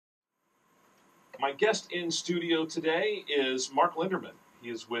My guest in studio today is Mark Linderman. He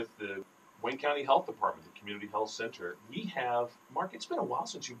is with the Wayne County Health Department, the Community Health Center. We have, Mark, it's been a while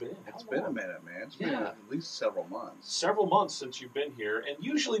since you've been in. It's been a minute, man. It's been at least several months. Several months since you've been here. And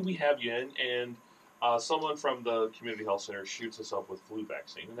usually we have you in, and someone from the Community Health Center shoots us up with flu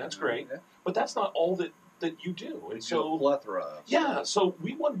vaccine, and that's great. Yeah. But that's not all that you do. And so a plethora of stuff. So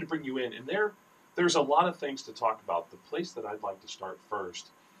we wanted to bring you in, and there's a lot of things to talk about. The place that I'd like to start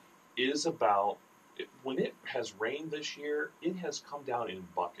first is about when it has rained this year, it has come down in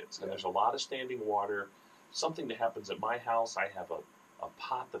buckets, and there's a lot of standing water. Something that happens at my house, I have a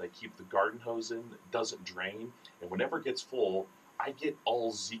pot that I keep the garden hose in that doesn't drain, and whenever it gets full, I get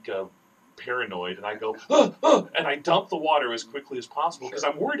all Zika paranoid, and I go, and I dump the water as quickly as possible because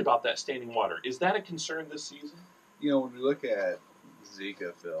I'm worried about that standing water. Is that a concern this season? You know, when we look at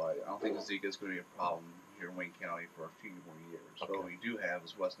Zika, Phil, I don't think Zika is going to be a problem here in Wayne County for a few more years. Okay. What we do have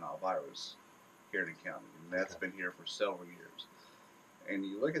is West Nile virus here in the county, and that's been here for several years. And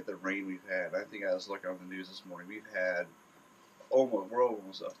you look at the rain we've had. I think I was looking on the news this morning. We've had we're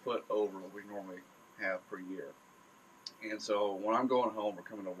almost a foot over what we normally have per year. And so when I'm going home or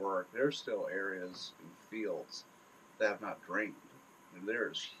coming to work, there's still areas and fields that have not drained. And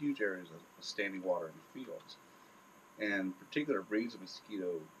there's huge areas of standing water in the fields. And particular breeds of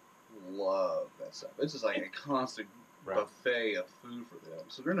mosquito love that stuff. It's just like a constant buffet of food for them.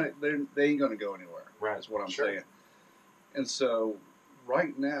 So they ain't going to go anywhere. Right. That's what I'm saying. And so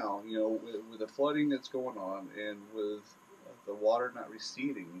right now, you know, with the flooding that's going on and with the water not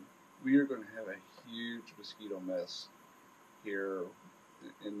receding, we are going to have a huge mosquito mess here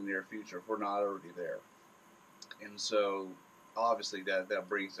in the near future if we're not already there. And so obviously that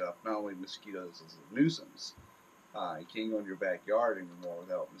brings up not only mosquitoes as a nuisance. You can't go in your backyard anymore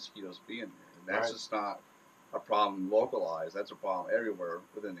without mosquitoes being there. And that's just not a problem localized. That's a problem everywhere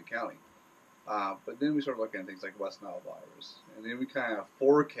within the county. But then we start looking at things like West Nile virus. And then we kind of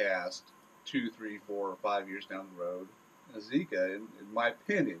forecast 2, 3, 4, 5 years down the road. And Zika, in my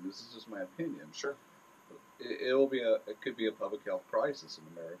opinion, this is just my opinion. Sure. It could be a public health crisis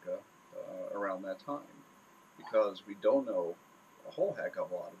in America around that time. Because we don't know a whole heck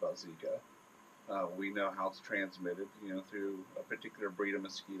of a lot about Zika. We know how it's transmitted, you know, through a particular breed of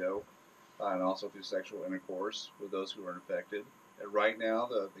mosquito, and also through sexual intercourse with those who are infected. And right now,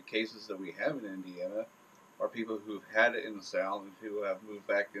 the cases that we have in Indiana are people who've had it in the South and who have moved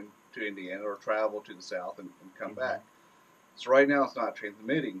back into Indiana or traveled to the South and come back. So right now, it's not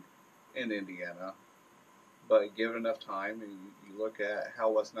transmitting in Indiana, but given enough time, and you look at how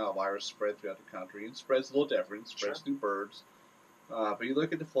West Nile virus spread throughout the country, it spreads a little different. It spreads through birds. But you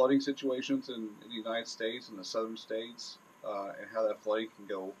look at the flooding situations in the United States and the southern states and how that flooding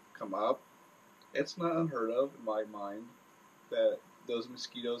can come up, it's not unheard of in my mind that those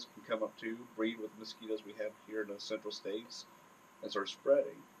mosquitoes can come up to breed with mosquitoes we have here in the central states and start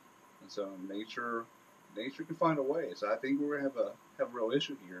spreading. And so nature can find a way. So I think we're going to have a real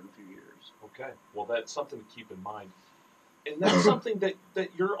issue here in a few years. Okay. Well, that's something to keep in mind. And that's something that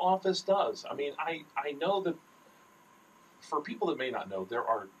your office does. I mean, I know that for people that may not know, there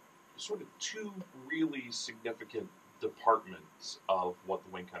are sort of two really significant departments of what the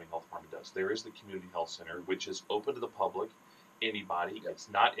Wayne County Health Department does. There is the Community Health Center, which is open to the public, anybody. It's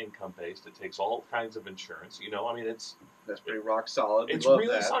not income-based. It takes all kinds of insurance. You know, I mean, that's pretty rock solid. It's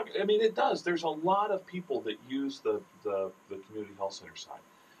really solid. I mean, it does. There's a lot of people that use the Community Health Center side.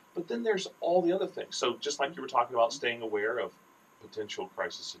 But then there's all the other things. So just like you were talking about staying aware of potential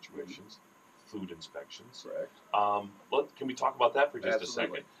crisis situations, food inspections. Correct. Can we talk about that for just a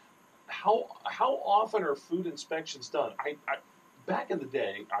second? How often are food inspections done? I back in the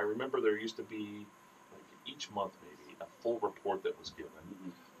day, I remember there used to be like each month maybe a full report that was given.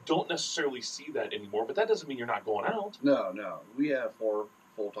 Don't necessarily see that anymore, but that doesn't mean you're not going out. No. We have 4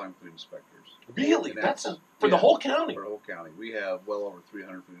 full-time food inspectors. Really? That's for the whole county? For the whole county. We have well over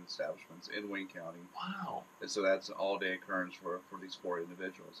 300 food establishments in Wayne County. Wow. And so that's an all-day occurrence for these 4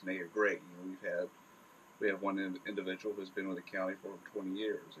 individuals. And they are great. You know, we have one individual who's been with the county for over 20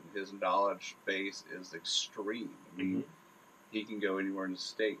 years, and his knowledge base is extreme. I mean, he can go anywhere in the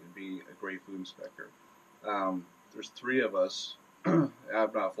state and be a great food inspector. There's 3 of us. I'm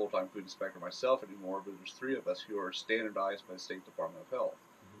not a full-time food inspector myself anymore, but there's 3 of us who are standardized by the State Department of Health.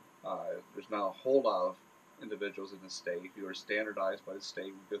 There's not a whole lot of individuals in the state who are standardized by the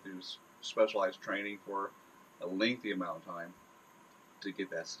state. We go through specialized training for a lengthy amount of time to get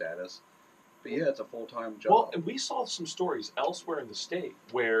that status. But yeah, it's a full-time job. Well, and we saw some stories elsewhere in the state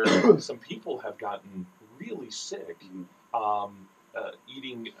where some people have gotten really sick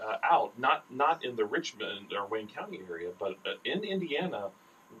eating out, not in the Richmond or Wayne County area, but in Indiana.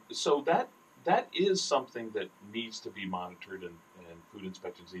 So that is something that needs to be monitored, and food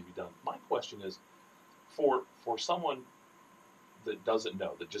inspections need to be done. My question is, for someone that doesn't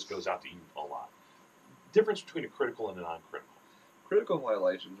know, that just goes out to eat a lot, difference between a critical and a non-critical. Critical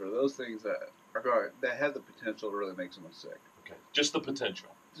violations are those things that that have the potential to really make someone sick. Okay, just the potential.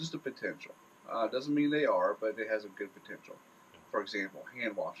 Just the potential. Doesn't mean they are, but it has a good potential. Yeah. For example,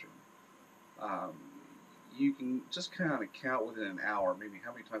 hand washing. You can just kind of count within an hour, maybe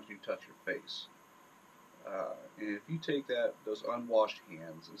how many times you touch your face. And if you take those unwashed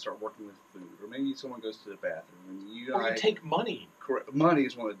hands and start working with food, or maybe someone goes to the bathroom and you take money. Money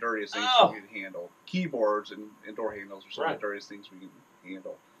is one of the dirtiest things we can handle. Keyboards and door handles are some of the dirtiest things we can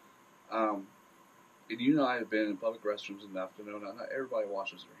handle. And you and I have been in public restrooms enough to know not everybody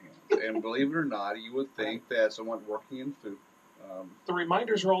washes their hands. And believe it or not, you would think that someone working in food, the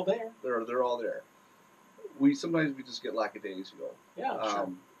reminders are all there. They're all there. Sometimes we just get lackadaisical. Yeah, sure.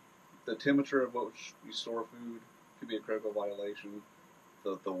 The temperature of which we store food could be a critical violation.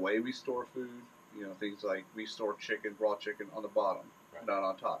 The way we store food, things like we store raw chicken on the bottom, not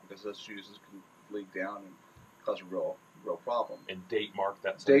on top, because those juices can leak down and cause a real problem. And date mark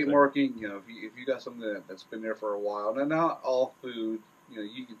that. Date marking, if you got something that's been there for a while. Now, not all food,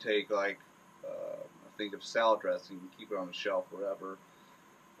 you can take like a thing of salad dressing and keep it on the shelf forever,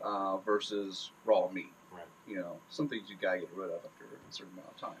 versus raw meat. Right. Some things you gotta get rid of after a certain amount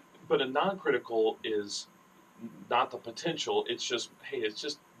of time. But a non-critical is not the potential. It's just, hey, it's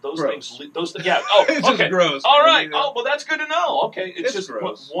just those gross. things. Those yeah. Oh, it's okay. Just gross. All right. Oh, well, that's good to know. Okay, it's just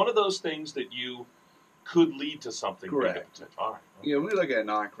gross. One of those things that you could lead to something. Correct. Big potential. All right. Okay. When we look at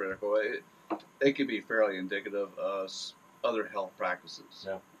non-critical, it can be fairly indicative of other health practices.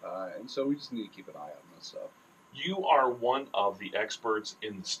 Yeah. And so we just need to keep an eye on this stuff. You are one of the experts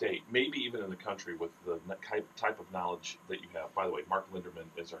in the state, maybe even in the country, with the type of knowledge that you have. By the way, Mark Linderman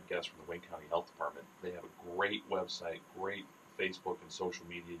is our guest from the Wayne County Health Department. They have a great website, great Facebook and social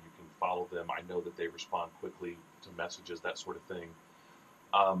media. You can follow them. I know that they respond quickly to messages, that sort of thing.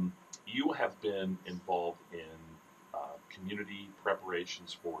 You have been involved in community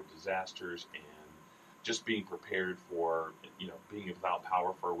preparations for disasters and just being prepared for, being without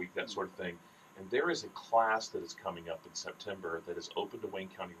power for a week, that sort of thing. And there is a class that is coming up in September that is open to Wayne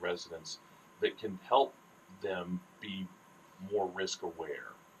County residents that can help them be more risk aware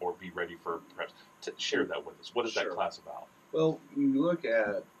or be ready for perhaps. Share that with us. What is that class about? Well, when you look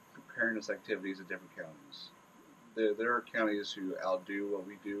at preparedness activities in different counties, there are counties who outdo what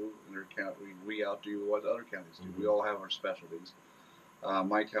we do, and we outdo what other counties do. Mm-hmm. We all have our specialties.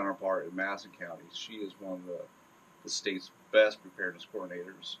 My counterpart in Madison County, she is one of the state's best preparedness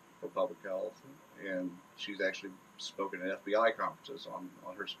coordinators for public health, and she's actually spoken at FBI conferences on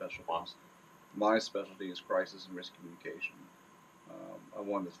her specialties. Wow. My specialty is crisis and risk communication. I'm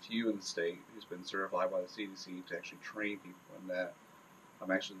one of the few in the state who's been certified by the CDC to actually train people in that.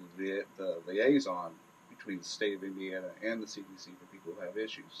 I'm actually the liaison between the state of Indiana and the CDC for people who have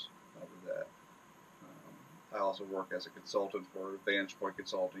issues with that. I also work as a consultant for Vantage Point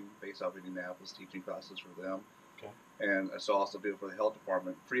Consulting, based out of Indianapolis, teaching classes for them. Okay. And I also do it for the health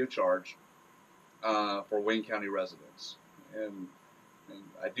department, free of charge, for Wayne County residents. And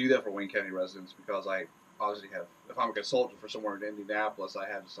I do that for Wayne County residents because I obviously have, if I'm a consultant for somewhere in Indianapolis, I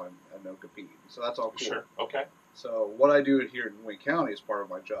have to sign a no-compete. So that's all cool. Sure, okay. So what I do here in Wayne County is part of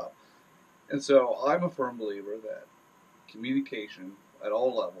my job. And so I'm a firm believer that communication at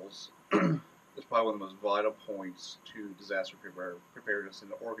all levels is probably one of the most vital points to disaster preparedness an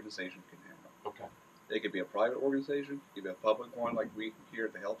organization can have. Okay. It could be a private organization, it could be a public one like we here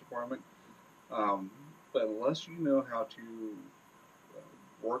at the health department. But unless you know how to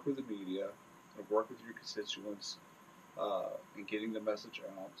work with the media, or work with your constituents, in getting the message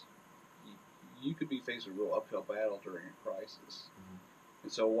out, you could be faced with a real uphill battle during a crisis. Mm-hmm.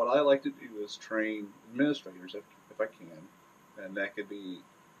 And so what I like to do is train administrators, if I can, and that could be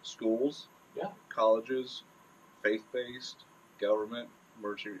schools, colleges, faith-based, government,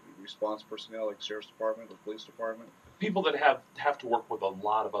 emergency response personnel like sheriff's department or police department. People that have to work with a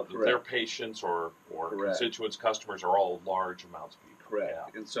lot of other, their patients or constituents, customers are all large amounts of people. Correct.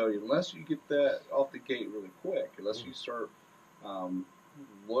 Yeah. And so unless you get that off the gate really quick, unless you start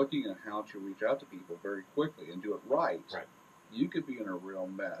looking at how to reach out to people very quickly and do it right, you could be in a real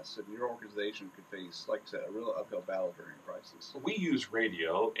mess, and your organization could face, like I said, a real uphill battle during a crisis. We use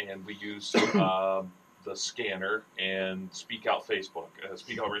radio, and we use the scanner and Speak Out Facebook,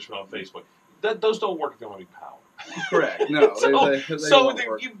 Speak Out Richmond on Facebook. Those don't work if you don't have any power. Correct. No.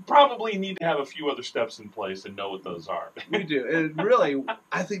 so you probably need to have a few other steps in place and know what those are. We do. And really,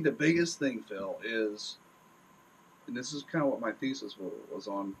 I think the biggest thing, Phil, is, and this is kind of what my thesis was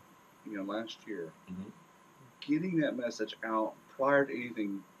on, last year, Mm-hmm. getting that message out prior to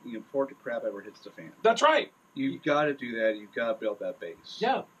anything, before the crap ever hits the fan. That's right. You've got to do that. You've got to build that base.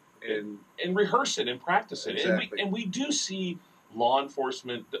 Yeah. And rehearse it and practice it. Exactly. And we do see law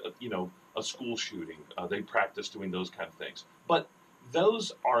enforcement, a school shooting. They practice doing those kind of things. But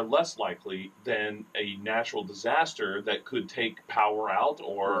those are less likely than a natural disaster that could take power out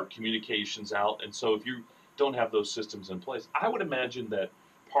or communications out. And so if you don't have those systems in place, I would imagine that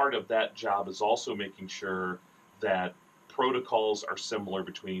part of that job is also making sure that protocols are similar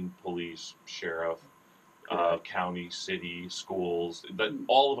between police, sheriff, county, city, schools, that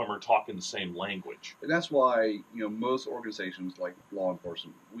all of them are talking the same language. And that's why, most organizations like law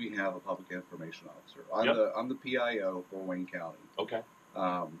enforcement, we have a public information officer. I'm the PIO for Wayne County. Okay.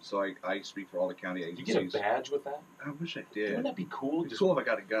 So I speak for all the county agencies. You get a badge with that? I wish I did. Wouldn't that be cool? It'd be cool if I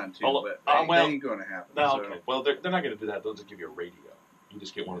got a gun too, well, but that ain't going to happen. No, so. okay. Well, they're not going to do that. They'll just give you a radio. You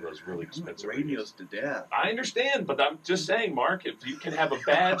just get one of those really expensive radios to death. I understand, but I'm just saying, Mark, if you can have a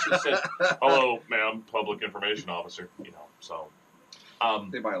badge that says, "Hello, ma'am, public information officer," so.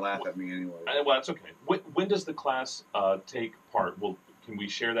 They might laugh at me anyway. Well, that's okay. When does the class take part? Can we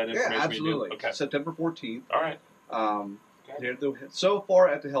share that information? Yeah, absolutely. Okay. September 14th. All right. So far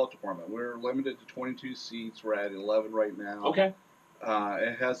at the health department, we're limited to 22 seats. We're at 11 right now. Okay.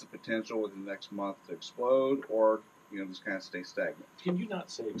 It has the potential within the next month to explode or just kind of stay stagnant. Can you not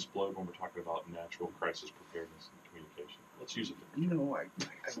say explode when we're talking about natural crisis preparedness and communication? Let's use it.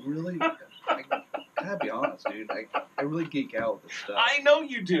 I really, I gotta be honest, dude. I really geek out with this stuff. I know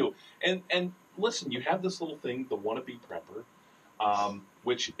you do. And listen, you have this little thing, the wannabe prepper,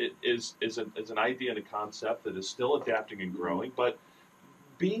 which is an idea and a concept that is still adapting and growing, but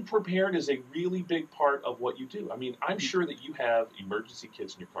being prepared is a really big part of what you do. I mean, I'm sure that you have emergency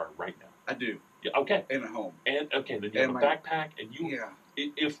kits in your car right now. I do. Yeah, okay. And at home. And okay, then you have a backpack, and you. Yeah.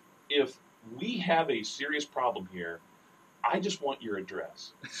 If we have a serious problem here, I just want your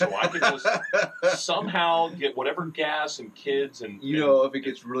address so I can just somehow get whatever gas and kids and if it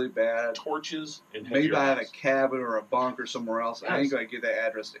gets really bad, torches and maybe I have a cabin or a bunker somewhere else. Yes. I ain't gonna give that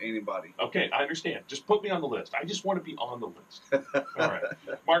address to anybody. Okay, I understand. Just put me on the list. I just want to be on the list. All right,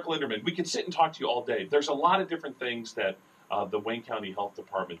 Mark Linderman. We could sit and talk to you all day. There's a lot of different things that the Wayne County Health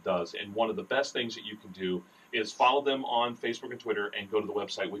Department does, and one of the best things that you can do is follow them on Facebook and Twitter, and go to the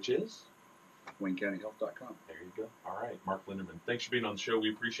website, which is WayneCountyHealth.com. There you go. All right, Mark Linderman. Thanks for being on the show.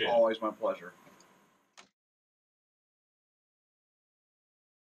 We appreciate it. Always my pleasure.